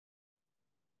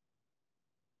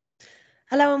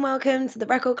Hello and welcome to the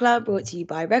Record Club, brought to you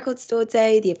by Record Store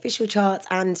Day, the official charts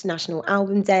and National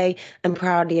Album Day, and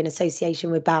proudly in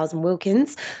association with Bowers and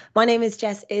Wilkins. My name is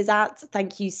Jess Iszatt.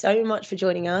 Thank you so much for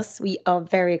joining us. We are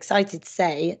very excited to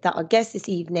say that our guest this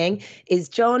evening is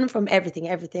Jon from Everything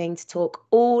Everything to talk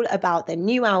all about their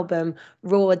new album,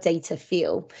 Raw Data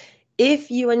Feel.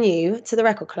 If you are new to the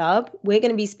Record Club, we're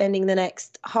going to be spending the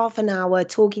next half an hour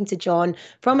talking to Jon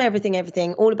from Everything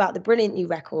Everything, all about the brilliant new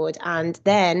record. And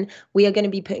then we are going to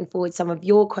be putting forward some of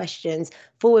your questions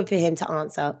forward for him to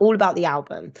answer, all about the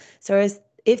album. So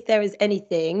if there is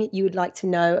anything you would like to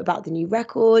know about the new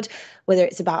record, whether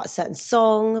it's about a certain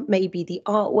song, maybe the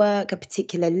artwork, a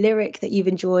particular lyric that you've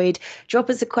enjoyed, drop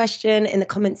us a question in the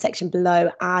comment section below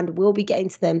and we'll be getting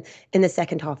to them in the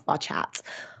second half of our chat.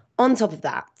 On top of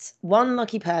that, one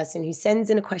lucky person who sends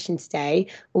in a question today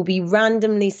will be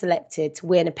randomly selected to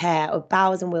win a pair of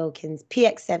Bowers & Wilkins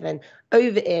PX7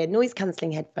 over-ear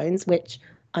noise-cancelling headphones, which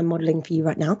I'm modelling for you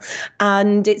right now.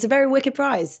 And it's a very wicked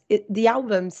prize. The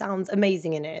album sounds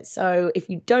amazing in it. So if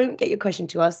you don't get your question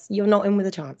to us, you're not in with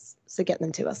a chance. So get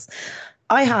them to us.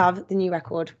 I have the new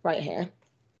record right here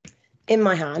in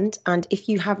my hand, and if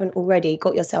you haven't already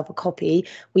got yourself a copy,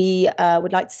 we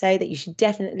would like to say that you should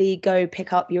definitely go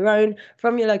pick up your own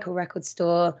from your local record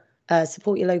store,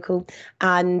 support your local,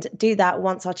 and do that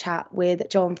once our chat with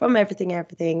Jon from Everything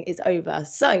Everything is over.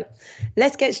 So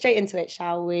let's get straight into it,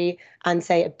 shall we, and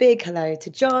say a big hello to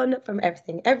Jon from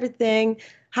Everything Everything.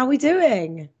 How are we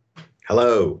doing?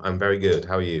 Hello, I'm very good.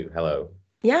 How are you? Hello.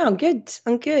 Yeah, I'm good.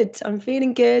 I'm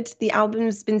feeling good. The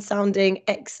album's been sounding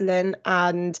excellent,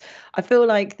 and I feel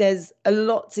like there's a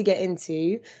lot to get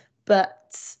into.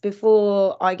 But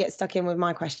before I get stuck in with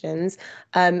my questions,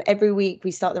 every week we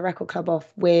start the Record Club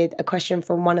off with a question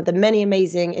from one of the many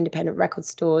amazing independent record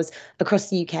stores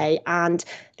across the UK. And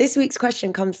this week's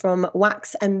question comes from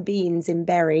Wax and Beans in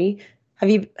Bury. Have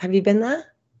you been there?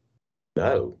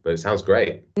 No, but it sounds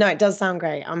great. No, it does sound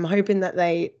great. I'm hoping that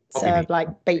they serve like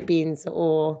baked beans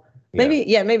or maybe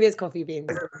it's coffee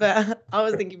beans, but I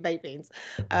was thinking baked beans.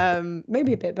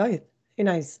 Maybe a bit of both. Who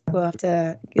knows? We'll have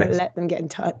to let them get in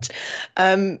touch.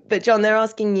 But Jon, they're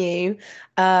asking you,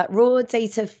 Raw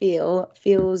Data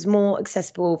feels more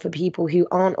accessible for people who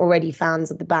aren't already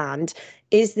fans of the band.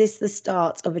 Is this the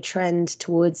start of a trend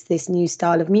towards this new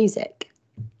style of music?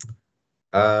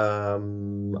 I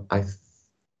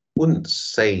wouldn't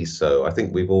say so. I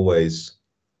think we've always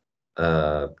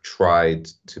tried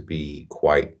to be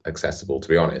quite accessible, to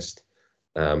be honest.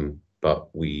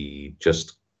 But we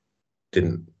just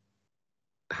didn't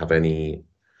have any.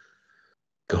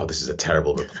 God, this is a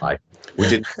terrible reply.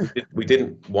 We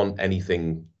didn't want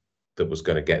anything that was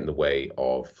going to get in the way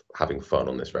of having fun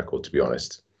on this record, to be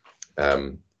honest.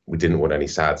 We didn't want any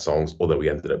sad songs, although we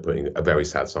ended up putting a very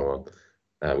sad song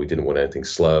on. We didn't want anything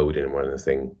slow. We didn't want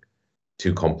anything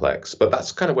too complex, but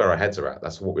that's kind of where our heads are at.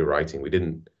 That's what we're writing. We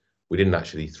didn't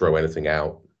actually throw anything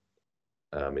out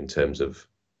in terms of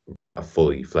a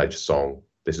fully fledged song.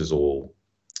 This is all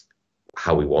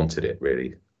how we wanted it,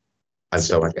 really. And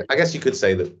so I guess you could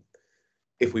say that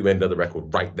if we made another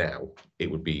record right now, it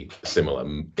would be in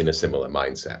a similar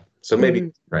mindset. So maybe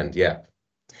it's a trend, yeah.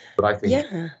 But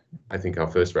I think our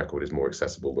first record is more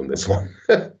accessible than this one.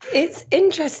 It's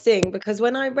interesting because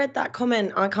when I read that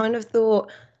comment, I kind of thought,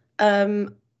 I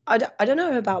don't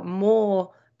know about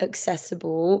more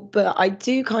accessible, but I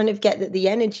do kind of get that the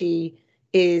energy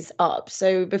is up.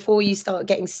 So before you start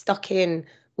getting stuck in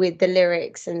with the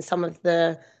lyrics and some of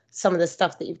the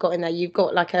stuff that you've got in there, you've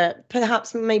got like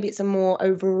perhaps maybe it's a more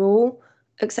overall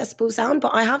accessible sound.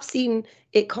 But I have seen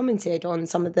it commented on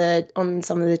some of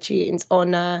the tunes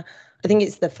on I think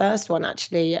it's the first one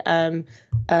actually,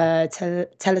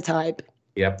 Teletype.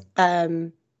 Yeah.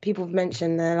 People have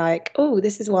mentioned they're like, oh,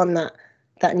 this is one that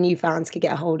new fans could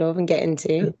get a hold of and get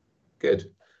into. Good.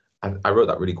 I wrote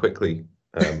that really quickly,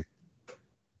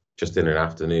 just in an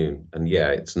afternoon. And yeah,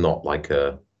 it's not like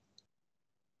a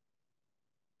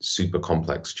super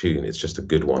complex tune. It's just a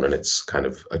good one, and it's kind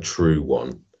of a true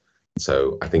one.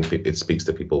 So I think it speaks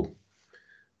to people.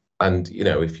 And, you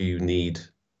know, if you need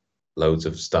loads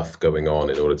of stuff going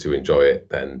on in order to enjoy it,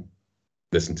 then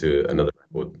listen to another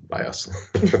record by us.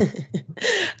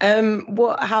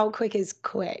 How quick is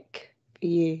quick for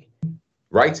you?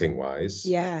 Writing wise?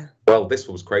 Yeah. Well, this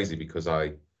was crazy because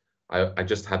I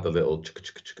just had the little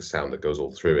chicka sound that goes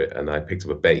all through it, and I picked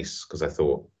up a bass because I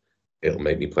thought it'll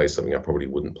make me play something I probably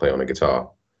wouldn't play on a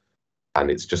guitar. And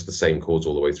it's just the same chords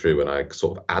all the way through, and I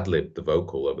sort of ad-libbed the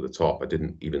vocal over the top. I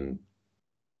didn't even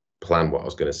plan what I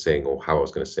was going to sing or how I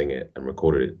was going to sing it, and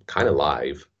recorded it kind of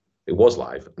live. It was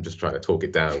live. I'm just trying to talk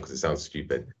it down because it sounds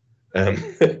stupid. And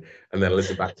then I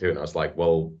listened back to it and I was like,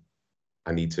 well,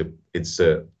 I need to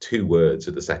insert 2 words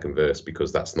at the second verse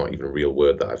because that's not even a real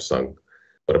word that I've sung.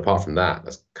 But apart from that,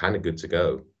 that's kind of good to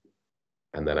go.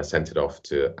 And then I sent it off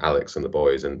to Alex and the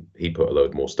boys, and he put a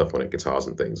load more stuff on it, guitars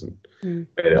and things, and made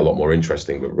it a lot more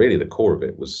interesting. But really, the core of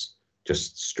it was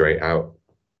just straight out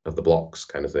of the blocks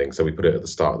kind of thing. So we put it at the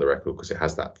start of the record because it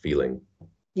has that feeling.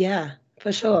 Yeah,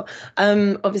 for sure.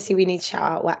 Obviously, we need to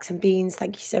shout out Wax and Beans.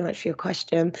 Thank you so much for your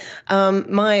question.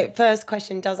 My first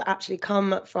question does actually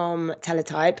come from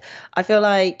Teletype. I feel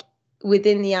like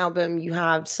within the album, you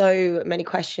have so many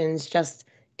questions just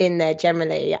in there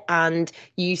generally, and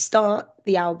you start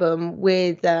the album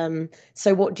with,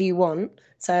 so what do you want?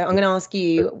 So I'm going to ask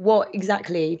you, what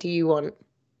exactly do you want?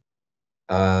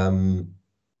 To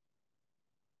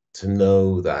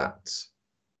know that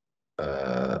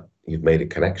you've made a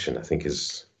connection, I think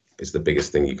is the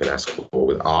biggest thing you can ask for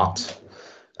with art.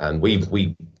 And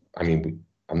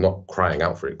I'm not crying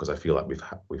out for it because I feel like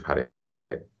we've had it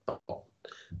a lot.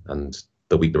 And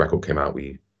the week the record came out,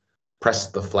 we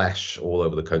pressed the flesh all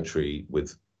over the country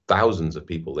with thousands of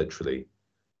people, literally.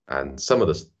 And some of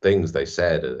the things they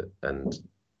said and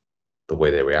the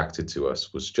way they reacted to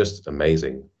us was just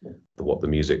amazing. What the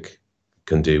music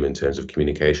can do in terms of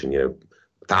communication. You know,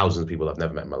 thousands of people I've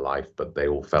never met in my life, but they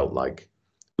all felt like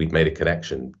we'd made a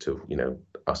connection to, you know,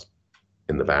 us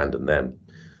in the band and them,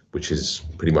 which is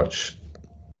pretty much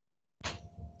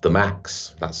the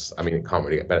max. It can't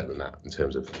really get better than that in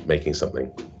terms of making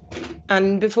something.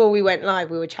 And before we went live,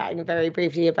 we were chatting very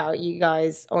briefly about you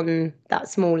guys on that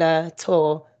smaller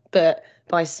tour, but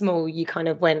by small, you kind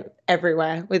of went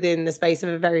everywhere within the space of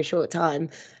a very short time.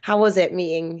 How was it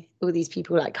meeting all these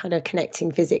people, like kind of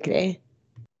connecting physically?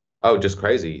 Oh, just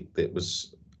crazy. It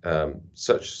was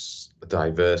such a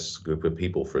diverse group of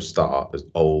people for a start. There's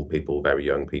old people, very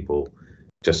young people,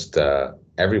 just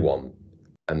everyone,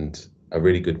 and a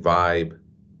really good vibe.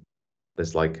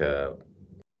 There's like a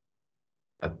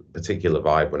particular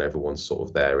vibe when everyone's sort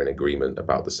of there in agreement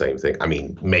about the same thing. I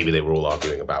mean, maybe they were all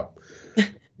arguing about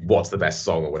what's the best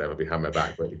song or whatever behind my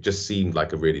back, but it just seemed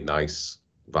like a really nice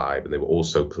vibe, and they were all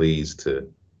so pleased to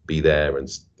be there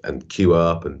and queue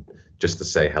up and just to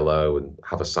say hello and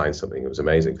have us sign something. It was an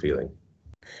amazing feeling.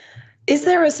 Is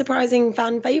there a surprising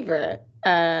fan favorite?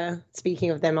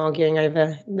 Speaking of them arguing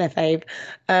over their fave,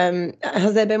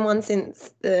 has there been one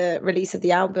since the release of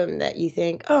the album that you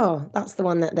think, oh, that's the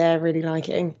one that they're really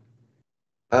liking?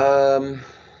 I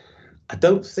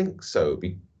don't think so.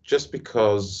 Just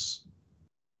because,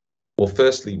 well,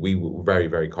 firstly, we were very,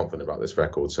 very confident about this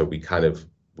record, so we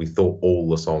thought all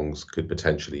the songs could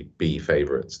potentially be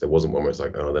favorites. There wasn't one where it's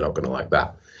like, oh, they're not going to like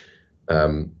that.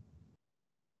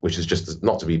 Which is just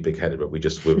not to be big-headed, but we're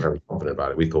very confident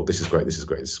about it. We thought, this is great, this is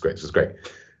great, this is great, this is great.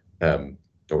 Or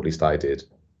at least I did.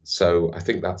 So I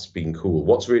think that's been cool.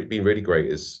 What's been really great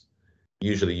is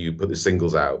usually you put the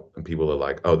singles out and people are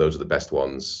like, oh, those are the best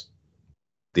ones.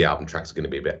 The album tracks are going to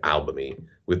be a bit albumy.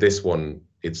 With this one,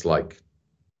 it's like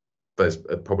there's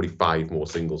probably 5 more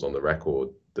singles on the record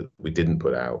that we didn't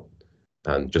put out.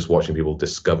 And just watching people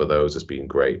discover those has been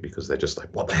great because they're just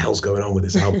like, what the hell's going on with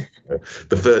this album?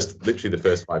 Literally the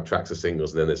first 5 tracks are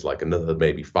singles, and then there's like another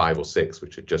maybe 5 or 6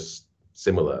 which are just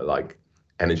similar, like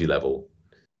energy level.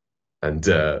 And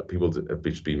people have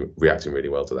just been reacting really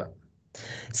well to that.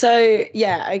 So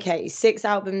yeah, okay, 6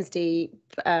 albums deep,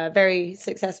 very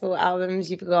successful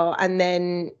albums you've got, and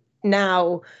then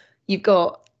now you've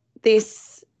got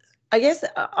this. I guess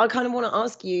I kind of want to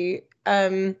ask you,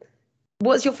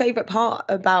 what's your favorite part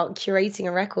about curating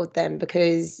a record then?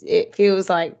 Because it feels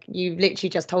like you've literally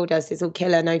just told us it's all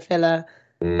killer, no filler.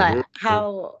 Like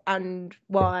how and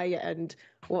why and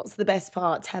what's the best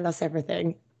part? Tell us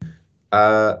everything.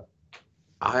 Well,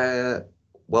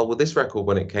 with this record,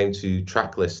 when it came to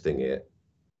track listing it,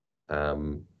 I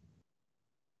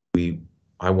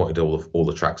wanted all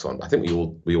the tracks on. I think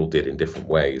we all did in different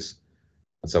ways,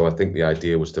 and so I think the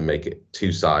idea was to make it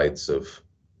 2 sides of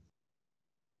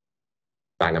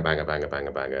banger, banger, banger,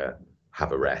 banger, banger,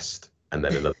 have a rest, and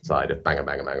then another side of banger,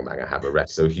 banger, banger, banger, have a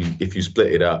rest. So if you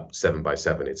split it up 7 by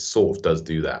 7, it sort of does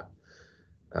do that.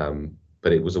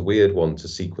 But it was a weird one to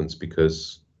sequence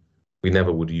because we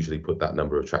never would usually put that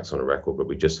number of tracks on a record, but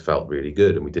we just felt really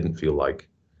good and we didn't feel like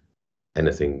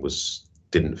anything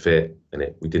didn't fit in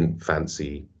it. We didn't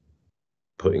fancy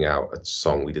putting out a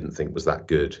song we didn't think was that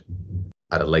good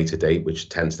at a later date, which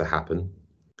tends to happen,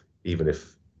 even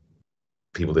if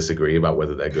people disagree about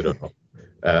whether they're good or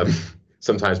not.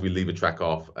 Sometimes we leave a track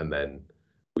off and then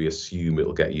we assume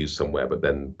it'll get used somewhere, but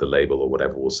then the label or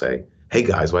whatever will say, hey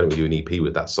guys, why don't we do an EP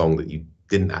with that song that you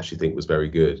didn't actually think was very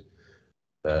good?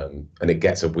 And it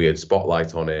gets a weird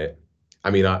spotlight on it.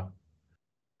 I mean,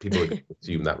 people are going to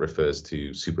assume that refers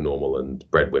to Supernormal and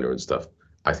Breadwinner and stuff.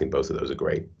 I think both of those are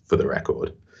great for the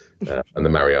record, and the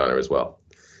Mariana as well.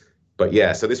 But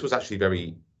yeah, so this was actually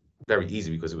very, very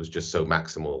easy because it was just so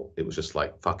maximal. It was just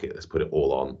like, fuck it, let's put it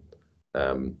all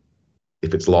on.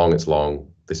 If it's long, it's long.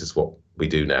 This is what we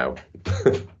do now.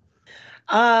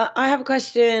 I have a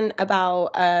question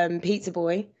about Pizza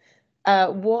Boy.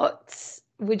 What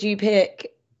would you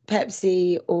pick,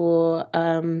 Pepsi or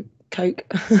Coke?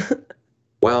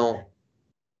 Well,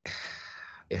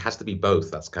 it has to be both.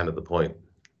 That's kind of the point.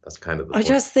 That's kind of the I point.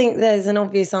 just think there's an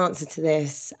obvious answer to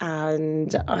this,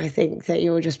 and I think that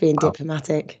you're just being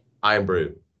diplomatic. Iron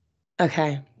Brew.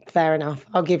 Okay, fair enough.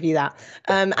 I'll give you that.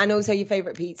 And also your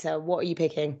favorite pizza. What are you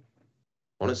picking?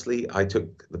 Honestly, I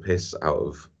took the piss out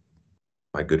of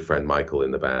my good friend Michael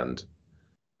in the band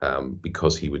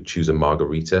because he would choose a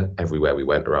margarita everywhere we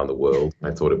went around the world.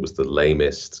 I thought it was the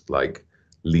lamest, like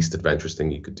least adventurous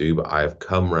thing you could do, but I have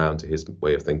come round to his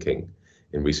way of thinking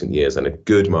in recent years, and a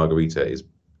good margarita is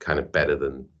kind of better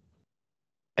than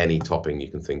any topping you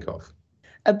can think of.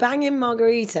 A banging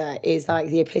margarita is like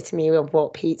the epitome of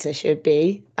what pizza should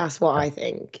be. That's what I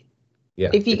think. Yeah,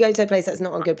 If you go to a place that's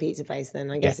not a good pizza place,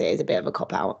 then I yeah, guess it is a bit of a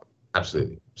cop out.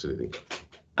 absolutely, absolutely.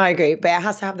 I agree, but it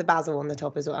has to have the basil on the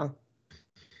top as well.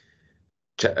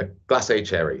 Glacé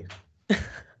cherry.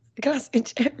 Glass and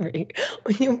cherry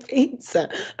on your pizza.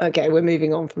 Okay, we're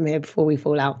moving on from here before we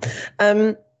fall out.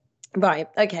 Right.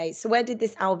 Okay. So where did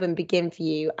this album begin for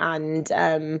you, and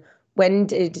when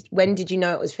did you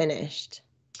know it was finished?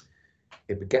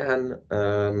 It began,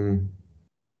 I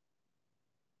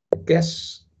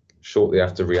guess, shortly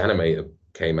after Reanimator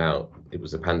came out. It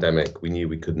was a pandemic. We knew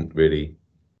we couldn't really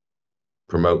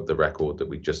promote the record that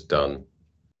we'd just done.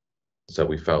 So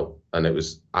we felt, and I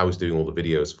was doing all the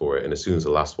videos for it. And as soon as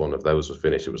the last one of those was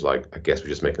finished, it was like, I guess we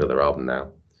just make another album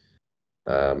now.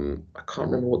 I can't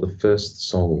remember what the first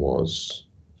song was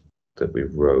that we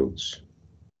wrote,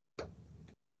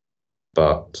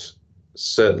 but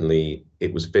certainly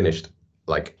it was finished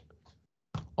like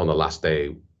on the last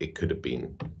day it could have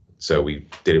been. So we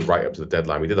did it right up to the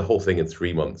deadline. We did the whole thing in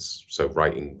 3 months. So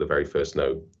writing the very first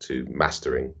note to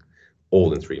mastering,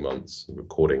 all in 3 months,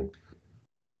 recording.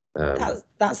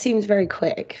 That seems very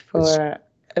quick for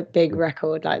a big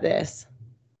record like this.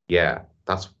 Yeah,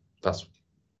 that's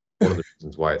one of the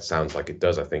reasons why it sounds like it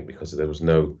does, I think, because there was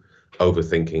no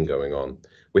overthinking going on.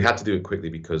 We had to do it quickly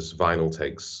because vinyl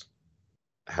takes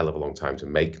a hell of a long time to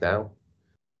make now,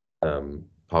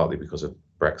 partly because of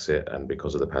Brexit and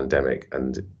because of the pandemic.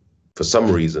 And for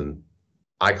some reason,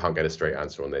 I can't get a straight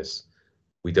answer on this.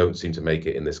 We don't seem to make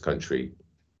it in this country.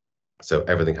 So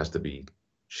everything has to be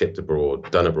shipped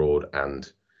abroad, done abroad, and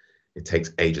it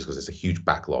takes ages because it's a huge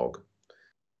backlog.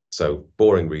 So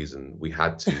boring reason, we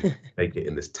had to make it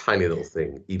in this tiny little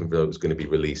thing, even though it was going to be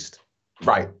released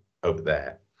right over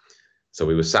there. So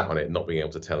we were sat on it, not being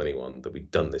able to tell anyone that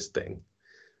we'd done this thing.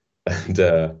 And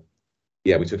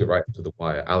yeah, we took it right up to the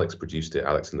wire. Alex produced it,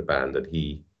 Alex in the band, and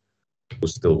he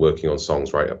was still working on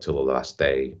songs right up till the last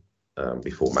day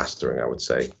before mastering, I would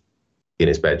say, in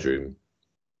his bedroom.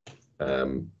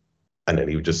 And then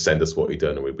he would just send us what he'd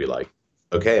done, and we'd be like,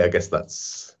 okay, I guess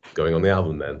that's going on the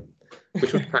album then,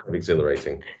 which was kind of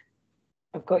exhilarating.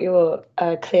 I've got your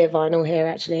clear vinyl here,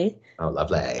 actually. Oh,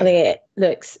 lovely. I think it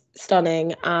looks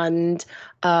stunning. And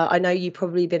I know you've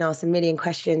probably been asked a million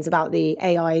questions about the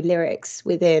AI lyrics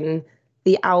within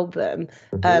the album.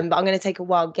 But I'm going to take a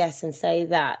wild guess and say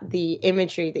that the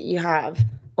imagery that you have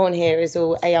on here is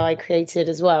all AI created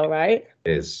as well, right?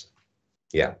 It is.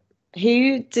 Yeah.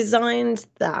 Who designed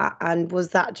that? And was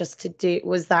that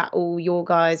was that all your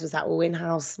guys? Was that all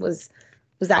in-house? Was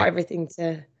that everything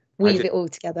to weave it all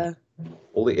together?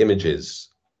 All the images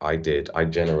I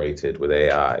generated with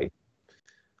AI.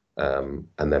 And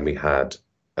then we had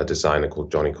a designer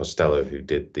called Johnny Costello who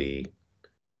did the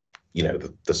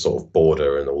sort of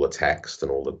border and all the text and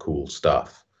all the cool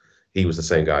stuff. He was the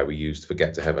same guy we used for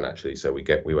Get to Heaven, actually. So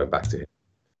we went back to him.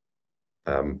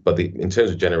 But in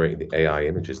terms of generating the AI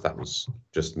images, that was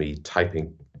just me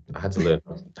typing. I had to learn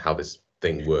how this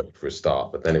thing worked for a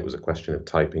start, but then it was a question of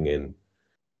typing in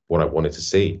what I wanted to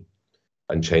see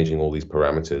and changing all these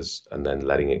parameters and then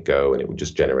letting it go, and it would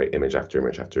just generate image after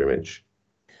image after image.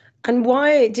 And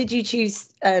why did you choose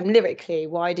lyrically?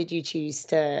 Why did you choose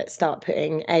to start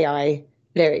putting AI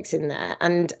lyrics in there?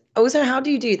 And also, how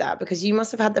do you do that? Because you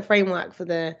must have had the framework for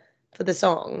the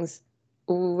songs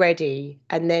already,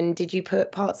 and then did you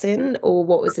put parts in, or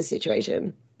what was the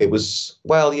situation? It was,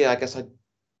 well, yeah, I guess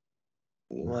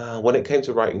when it came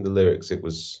to writing the lyrics,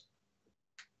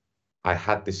 I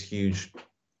had this huge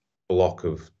block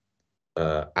of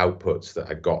outputs that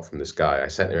I got from this guy. I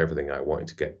sent him everything I wanted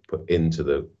to get put into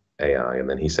the AI, and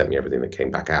then he sent me everything that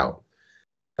came back out.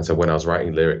 And so when I was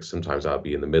writing lyrics, sometimes I'd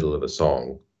be in the middle of a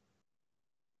song,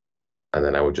 and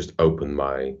then I would just open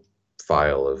my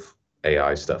file of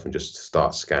AI stuff and just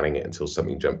start scanning it until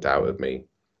something jumped out at me.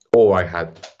 Or I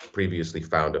had previously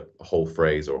found a whole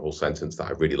phrase or a whole sentence that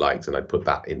I really liked, and I'd put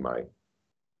that in my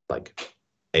like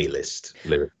A-list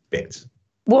lyric bit.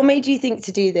 What made you think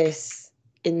to do that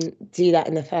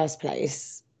in the first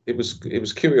place? It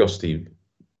was curiosity,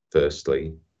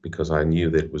 firstly, because I knew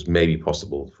that it was maybe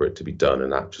possible for it to be done,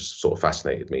 and that just sort of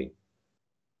fascinated me.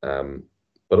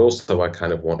 But also, I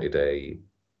kind of wanted a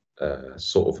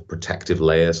sort of protective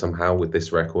layer somehow with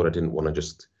this record. I didn't want to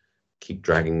just keep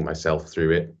dragging myself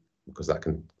through it, because that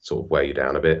can sort of wear you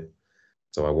down a bit.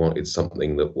 So I wanted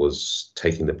something that was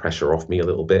taking the pressure off me a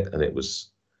little bit, and it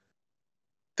was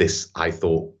this. I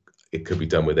thought it could be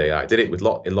done with AI. I did it with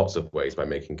in lots of ways, by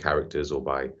making characters or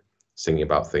by singing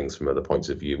about things from other points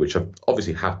of view, which I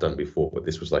obviously have done before, but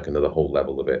this was like another whole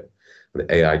level of it. And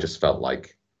the AI just felt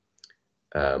like,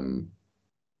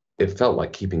 it felt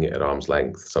like keeping it at arm's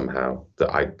length somehow, that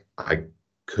I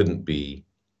couldn't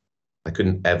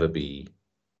ever be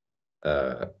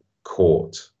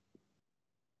caught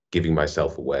giving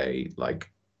myself away,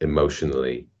 like,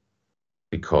 emotionally,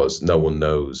 because no one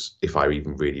knows if I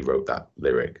even really wrote that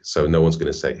lyric. So no one's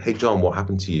going to say, "Hey, Jon, what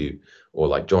happened to you?" Or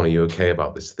like, "Jon, are you okay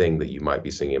about this thing that you might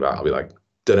be singing about?" I'll be like,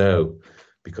 "Don't know,"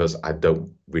 because I don't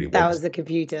really want That was the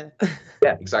computer.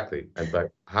 Yeah, exactly. And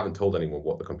but I haven't told anyone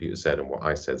what the computer said and what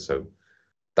I said. So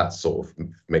that sort of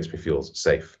makes me feel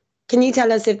safe. Can you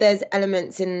tell us if there's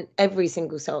elements in every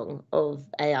single song of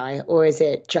AI, or is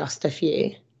it just a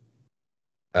few?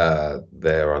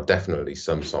 There are definitely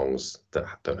some songs that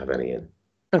don't have any in.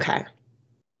 Okay.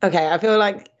 Okay. I feel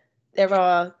like there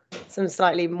are some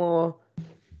slightly more,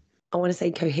 I want to say,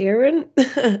 coherent,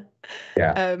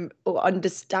 Yeah, or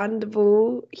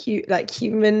understandable, like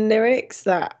human lyrics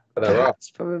that but there are. perhaps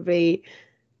probably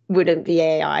wouldn't be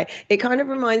AI. It kind of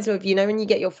reminds me of, when you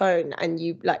get your phone and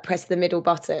you like press the middle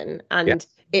button Yeah, and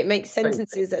it makes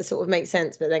sentences that sort of make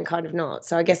sense, but then kind of not.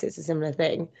 So I guess it's a similar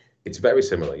thing. it's very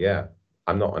similar. Yeah,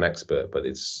 I'm not an expert, but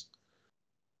it's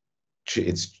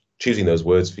choosing those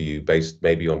words for you based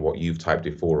maybe on what you've typed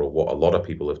before or what a lot of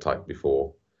people have typed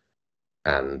before,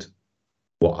 and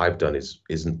what I've done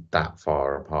isn't that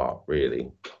far apart,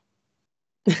 really.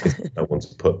 No one's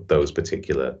put those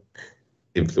particular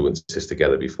influences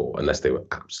together before, unless they were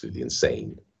absolutely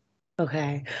insane.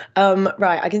 Okay.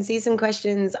 Right. I can see some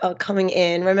questions are coming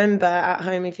in. Remember, at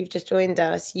home, if you've just joined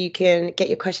us, you can get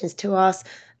your questions to us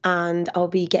and I'll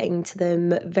be getting to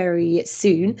them very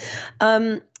soon.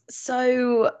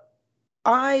 So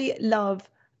I love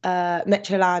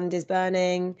Metroland is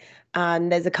Burning,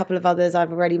 and there's a couple of others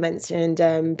I've already mentioned,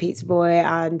 Pizza Boy,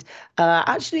 and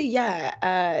actually,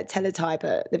 yeah, Teletype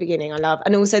at the beginning I love,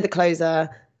 and also the closer.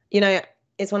 You know,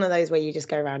 it's one of those where you just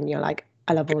go around and you're like,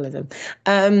 I love all of them.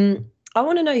 I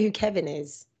want to know who Kevin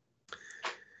is.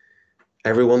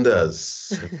 Everyone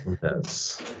does. Everyone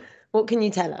does. What can you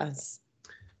tell us?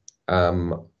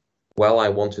 Um, well, I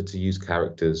wanted to use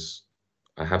characters.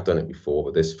 I have done it before,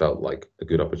 but this felt like a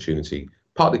good opportunity.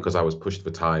 Partly because I was pushed for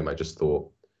time. I just thought,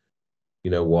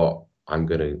 you know what, I'm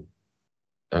gonna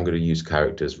use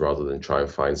characters rather than try and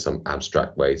find some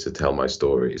abstract way to tell my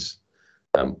stories.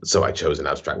 So I chose an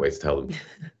abstract way to tell them.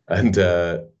 And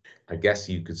I guess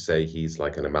you could say he's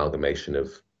like an amalgamation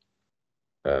of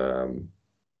um,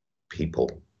 people,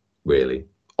 really.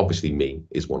 Obviously, me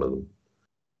is one of them,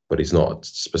 but he's not a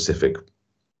specific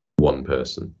one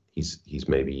person. He's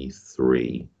maybe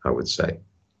three, I would say.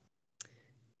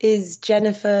 Is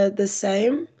Jennifer the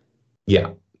same?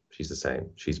 Yeah, she's the same.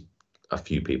 She's a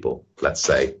few people, let's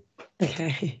say.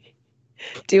 Okay.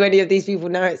 Do any of these people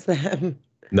know it's them?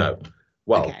 No,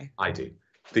 well, Okay. I do.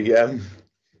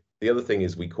 The other thing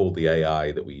is we called the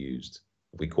AI that we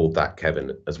called that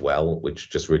Kevin as well, which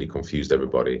just really confused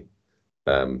everybody.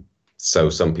 So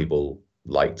some people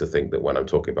like to think that when I'm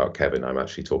talking about Kevin, I'm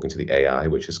actually talking to the AI,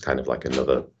 which is kind of like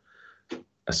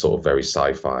a sort of very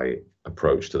sci-fi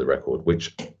approach to the record,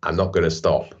 which I'm not going to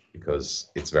stop because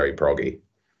it's very proggy.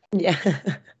 Yeah.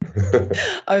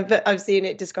 I've seen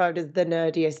it described as the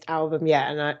nerdiest album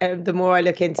yet, and the more I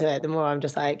look into it, the more I'm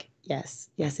just like, yes,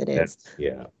 yes, it is.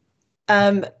 Yeah.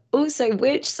 Also,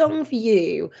 which song for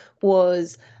you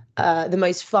was the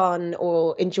most fun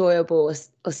or enjoyable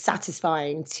or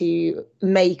satisfying to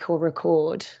make or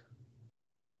record?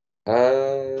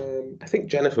 I think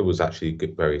Jennifer was actually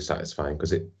good, very satisfying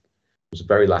because it was a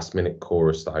very last minute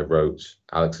chorus that I wrote.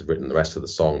 Alex had written the rest of the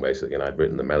song basically, and I'd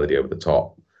written the melody over the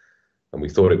top, and we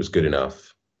thought it was good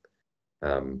enough.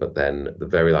 But then at the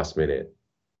very last minute,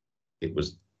 it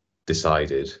was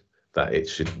decided that it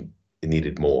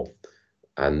needed more.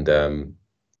 And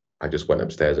I just went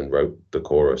upstairs and wrote the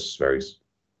chorus very,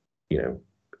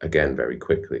 again, very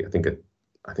quickly. I think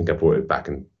I brought it back,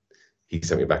 and he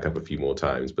sent me back up a few more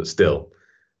times, but still.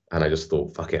 And I just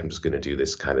thought, fuck it, I'm just going to do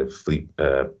this kind of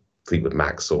Fleetwood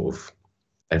Mac sort of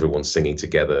everyone singing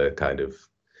together kind of.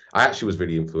 I actually was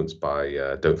really influenced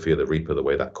by Don't Fear the Reaper, the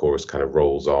way that chorus kind of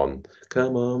rolls on.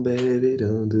 Come on, baby,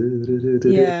 don't do.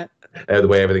 Yeah. The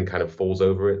way everything kind of falls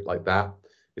over it like that.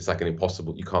 It's like an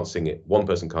impossible, you can't sing it. One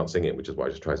person can't sing it, which is what I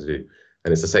just tried to do.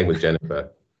 And it's the same with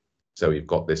Jennifer. So you've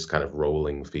got this kind of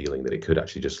rolling feeling that it could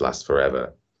actually just last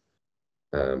forever,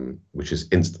 which is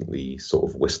instantly sort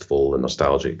of wistful and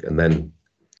nostalgic. And then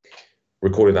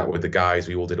recording that with the guys,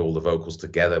 we all did all the vocals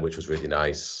together, which was really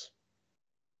nice.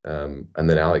 And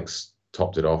then Alex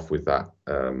topped it off with that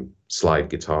slide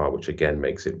guitar, which again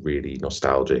makes it really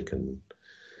nostalgic and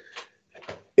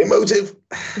emotive.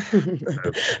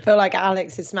 I feel like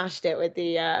Alex has smashed it with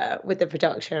the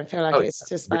production. I feel like it's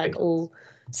just like all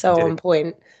so on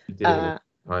point. And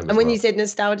when you said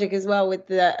nostalgic as well with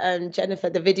the Jennifer,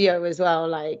 the video as well,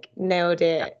 like nailed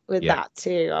it with that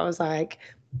too. I was like,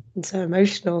 I'm so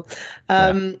emotional.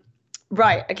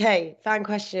 Right, okay, fan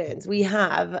questions. We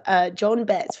have John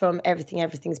Betts from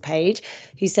Everything's page,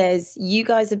 who says, you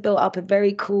guys have built up a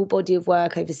very cool body of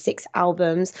work over 6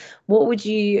 albums. What would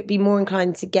you be more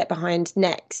inclined to get behind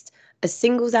next? A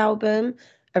singles album,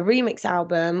 a remix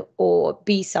album, or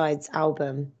B-sides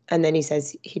album? And then he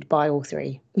says he'd buy all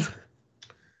 3.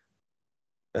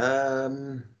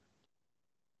 Well,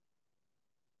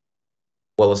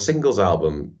 a singles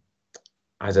album,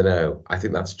 I don't know. I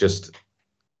think that's just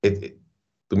it.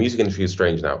 The music industry is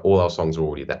strange now. All our songs are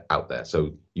already out there,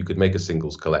 so you could make a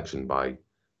singles collection by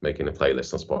making a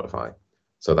playlist on Spotify.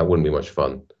 So that wouldn't be much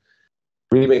fun.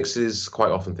 Remixes, quite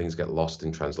often things get lost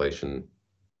in translation.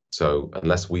 So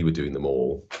unless we were doing them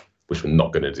all, which we're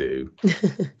not going to do,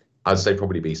 I'd say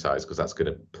probably B-sides, because that's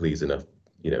going to please enough,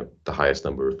 the highest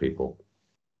number of people.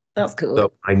 That's cool.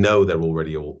 So I know they're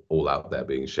already all out there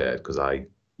being shared, because I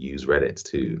use Reddit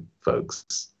too,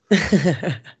 folks.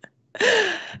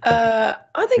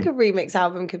 I think a remix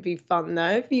album could be fun though,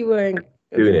 if you were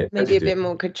doing it, maybe a bit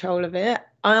more control of it.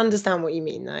 I understand what you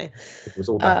mean though. It was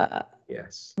all that.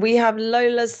 Yes. We have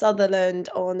Lola Sutherland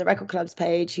on the Record Club's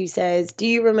page, who says, do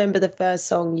you remember the first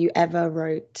song you ever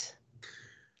wrote?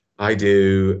 I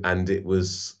do, and it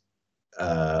was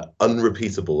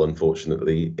unrepeatable,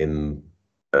 unfortunately, in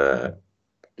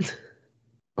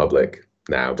public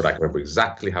now, but I can remember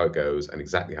exactly how it goes and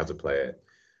exactly how to play it.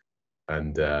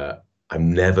 And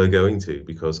I'm never going to,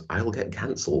 because I'll get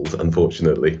cancelled,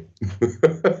 unfortunately.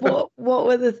 What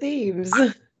were the themes?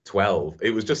 12.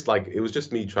 It was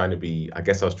just me trying to be, I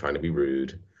guess I was trying to be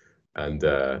rude, and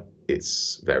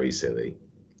it's very silly.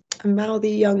 A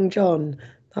mouthy young John.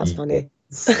 That's funny.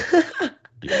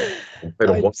 Yeah.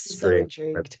 I'm so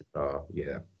intrigued.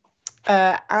 Yeah.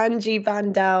 Angie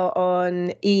Bandal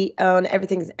on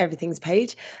Everything's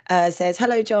page says,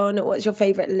 hello John, what's your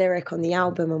favorite lyric on the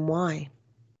album and why?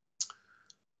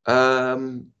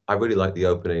 I really like the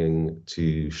opening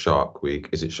to Shark Week.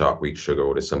 Is it Shark Week Sugar,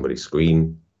 or does somebody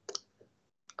scream?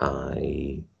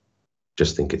 I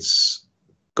just think it's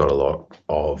got a lot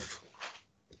of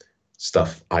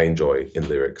stuff I enjoy in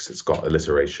lyrics. It's got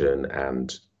alliteration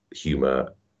and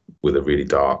humor with a really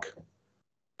dark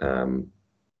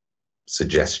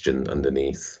suggestion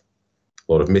underneath.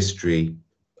 A lot of mystery.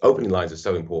 Opening lines are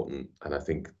so important, and I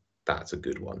think that's a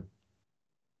good one.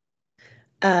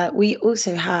 We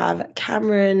also have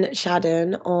Cameron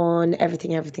Shadden on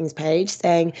Everything's page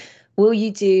saying, will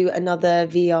you do another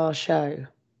VR show?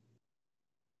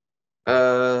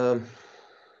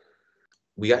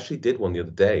 We actually did one the other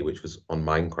day, which was on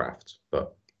Minecraft,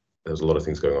 but there was a lot of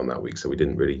things going on that week, so we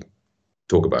didn't really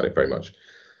talk about it very much.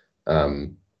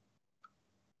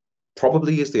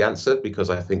 Probably is the answer, because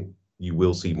I think you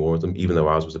will see more of them, even though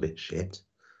ours was a bit shit.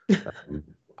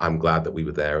 I'm glad that we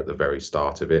were there at the very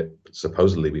start of it.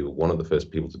 Supposedly we were one of the first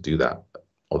people to do that,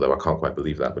 although I can't quite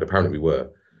believe that, but apparently we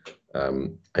were.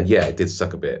 And yeah, it did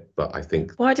suck a bit, but I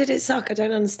think... Why did it suck? I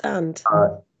don't understand.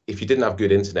 If you didn't have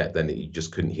good internet, then you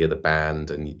just couldn't hear the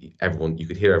band, and you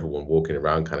could hear everyone walking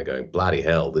around kind of going, bloody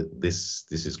hell, this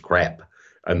is crap.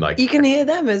 And like, you can hear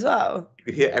them as well. You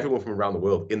could hear everyone from around the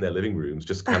world in their living rooms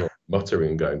just kind of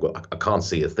muttering and going, well, I can't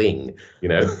see a thing,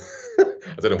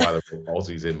 I don't know why there were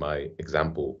Aussies in my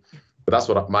example, but that's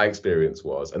what my experience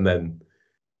was. And then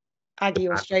Aggie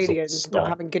Australians not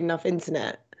having good enough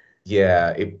internet.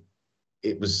 Yeah, it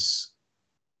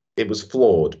it was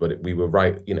flawed, but we were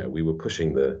right. You know, we were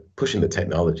pushing the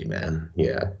technology, man.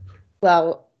 Yeah.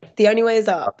 Well, the only way is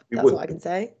up. We That's would. what I can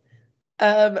say.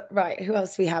 Right, who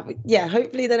else do we have? Yeah,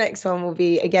 hopefully the next one will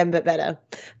be again but better.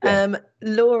 Yeah.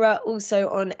 Laura also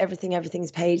on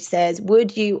Everything's page says,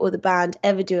 would you or the band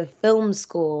ever do a film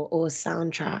score or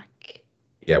soundtrack?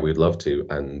 Yeah, we'd love to,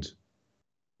 and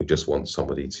we just want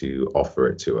somebody to offer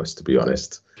it to us. To be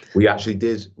honest, we actually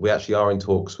did. We actually are in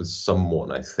talks with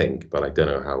someone, I think, but I don't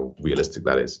know how realistic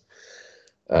that is.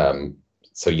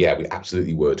 So yeah, we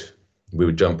absolutely would. We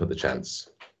would jump at the chance.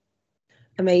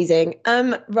 Amazing.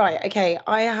 Right, okay.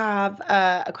 I have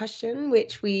a question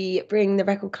which we bring the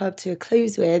record club to a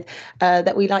close with,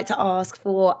 that we like to ask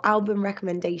for album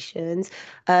recommendations,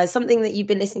 something that you've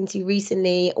been listening to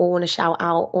recently or want to shout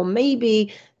out, or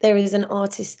maybe there is an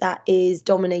artist that is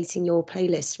dominating your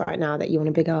playlist right now that you want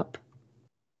to big up.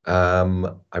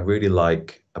 I really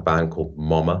like a band called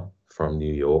Mama from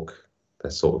New York.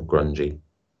 They're sort of grungy.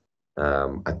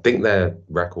 I think their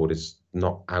record is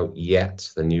not out yet,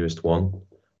 the newest one,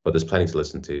 but there's plenty to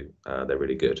listen to. They're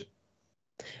really good.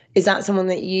 Is that someone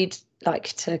that you'd like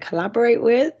to collaborate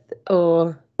with,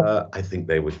 or? I think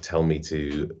they would tell me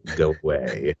to go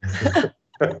away, to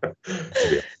be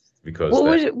honest, because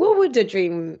What would a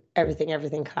dream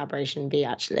everything collaboration be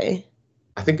actually?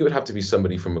 I think it would have to be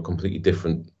somebody from a completely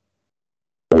different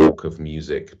walk of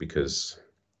music, because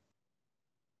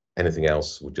anything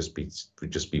else would just be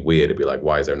weird. It'd be like,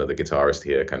 why is there another guitarist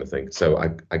here, kind of thing. So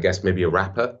I guess maybe a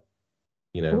rapper,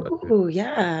 you know, Oh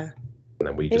yeah. and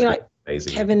then we Maybe just like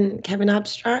amazing. Kevin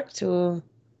Abstract or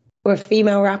a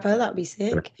female rapper, that'd be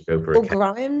Gonna sick. go for Or a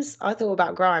Grimes. I thought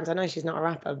about Grimes. I know she's not a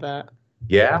rapper, but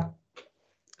yeah.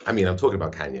 I mean, I'm talking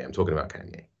about Kanye. I'm talking about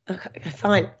Kanye. okay,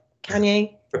 fine.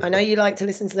 Kanye, I know you like to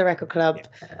listen to the record club.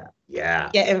 Yeah.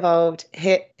 Get involved.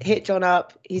 Hit John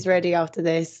up. He's ready after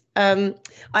this. I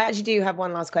actually do have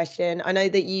one last question. I know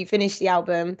that you finished the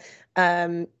album.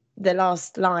 The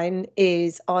last line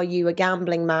is, "Are you a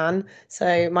gambling man?"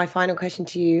 So my final question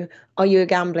to you: are you a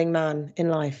gambling man in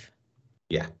life?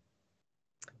 Yeah.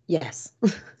 Yes.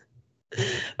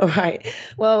 All right.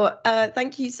 Well,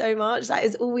 thank you so much. That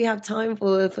is all we have time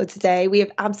for today. We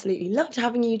have absolutely loved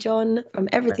having you, John, from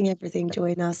Everything.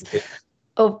 Join us.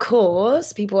 Of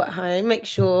course, people at home, make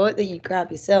sure that you grab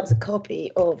yourselves a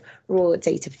copy of Raw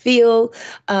Data Feel,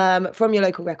 from your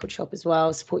local record shop as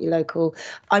well. Support your local.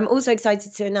 I'm also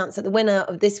excited to announce that the winner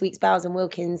of this week's Bowers and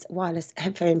Wilkins wireless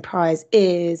headphone prize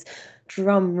is,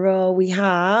 drum roll, we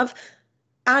have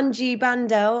Angie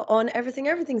Bandel on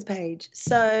Everything's page.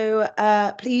 So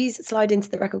please slide into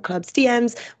the Record Club's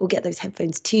DMs. We'll get those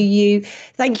headphones to you.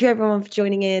 Thank you everyone for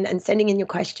joining in and sending in your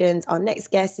questions. Our next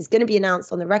guest is going to be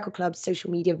announced on the Record Club's social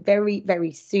media very,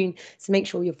 very soon. So make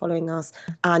sure you're following us.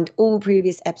 And all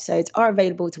previous episodes are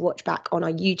available to watch back on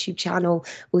our YouTube channel.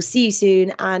 We'll see you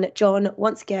soon. And John,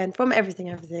 once again, from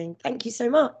Everything, thank you so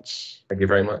much. Thank you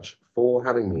very much for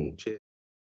having me. Cheers.